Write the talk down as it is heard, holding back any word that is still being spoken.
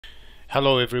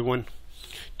Hello everyone.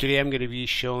 Today I'm going to be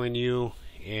showing you,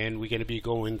 and we're going to be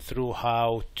going through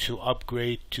how to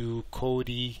upgrade to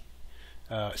Kodi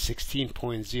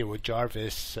 16.0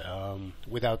 Jarvis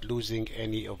without losing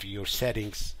any of your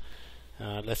settings.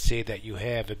 Let's say that you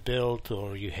have a build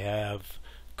or you have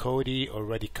Kodi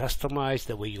already customized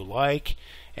the way you like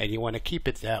and you want to keep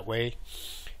it that way.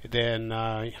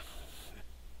 Then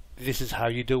this is how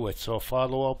you do it. So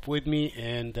follow up with me,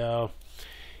 and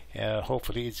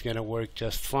hopefully it's gonna work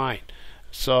just fine.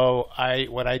 So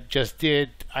what I just did,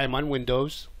 I'm on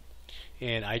Windows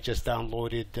and I just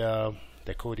downloaded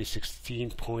the Kodi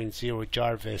 16.0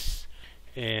 Jarvis,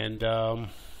 and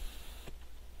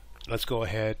let's go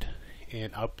ahead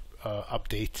and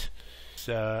update.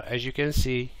 So, as you can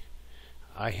see,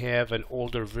 I have an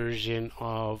older version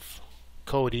of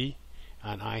Kodi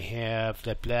and I have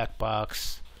the black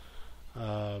box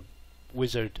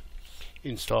wizard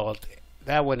installed.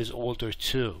 That one is older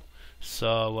too.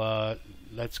 So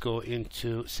let's go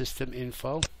into system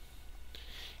info,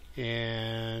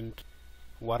 and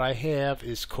what I have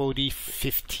is Kodi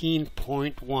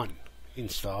 15.1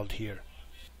 installed here.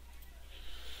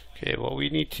 Okay, what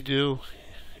we need to do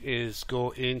is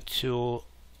go into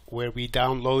where we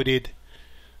downloaded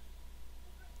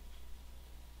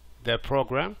the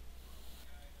program.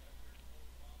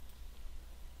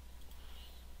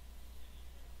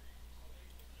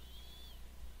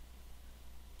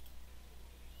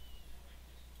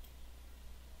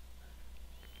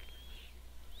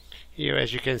 Here,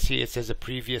 as you can see, it says a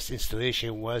previous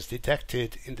installation was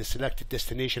detected in the selected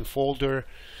destination folder.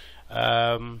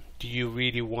 Do you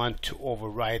really want to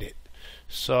override it?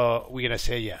 So we're going to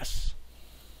say yes.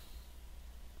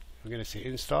 We're going to say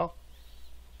install.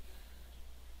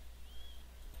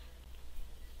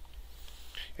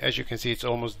 As you can see, it's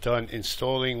almost done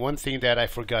installing. One thing that I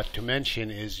forgot to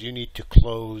mention is you need to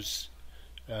close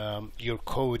your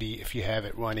Kodi if you have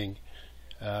it running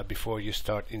before you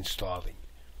start installing.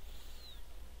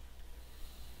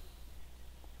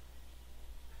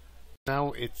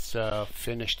 Now it's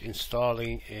finished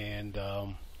installing, and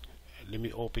let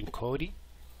me open Kodi.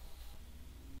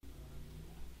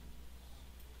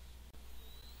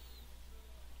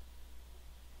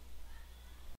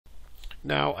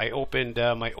 Now I opened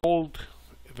my old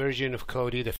version of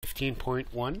Kodi, the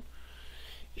 15.1,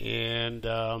 and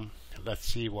let's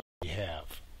see what we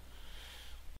have.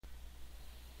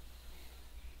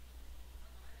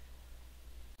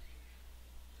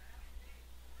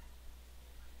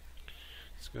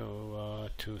 Let's go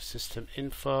to system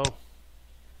info,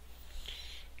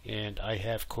 and I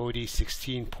have Kodi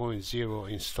 16.0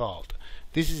 installed.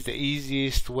 This is the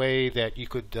easiest way that you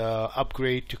could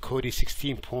upgrade to Kodi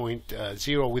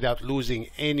 16.0 without losing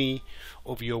any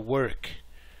of your work.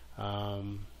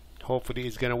 Hopefully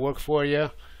it's going to work for you.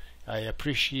 I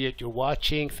appreciate your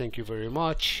watching. Thank you very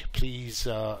much. Please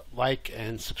like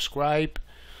and subscribe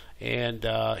and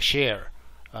share,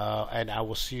 and I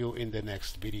will see you in the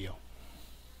next video.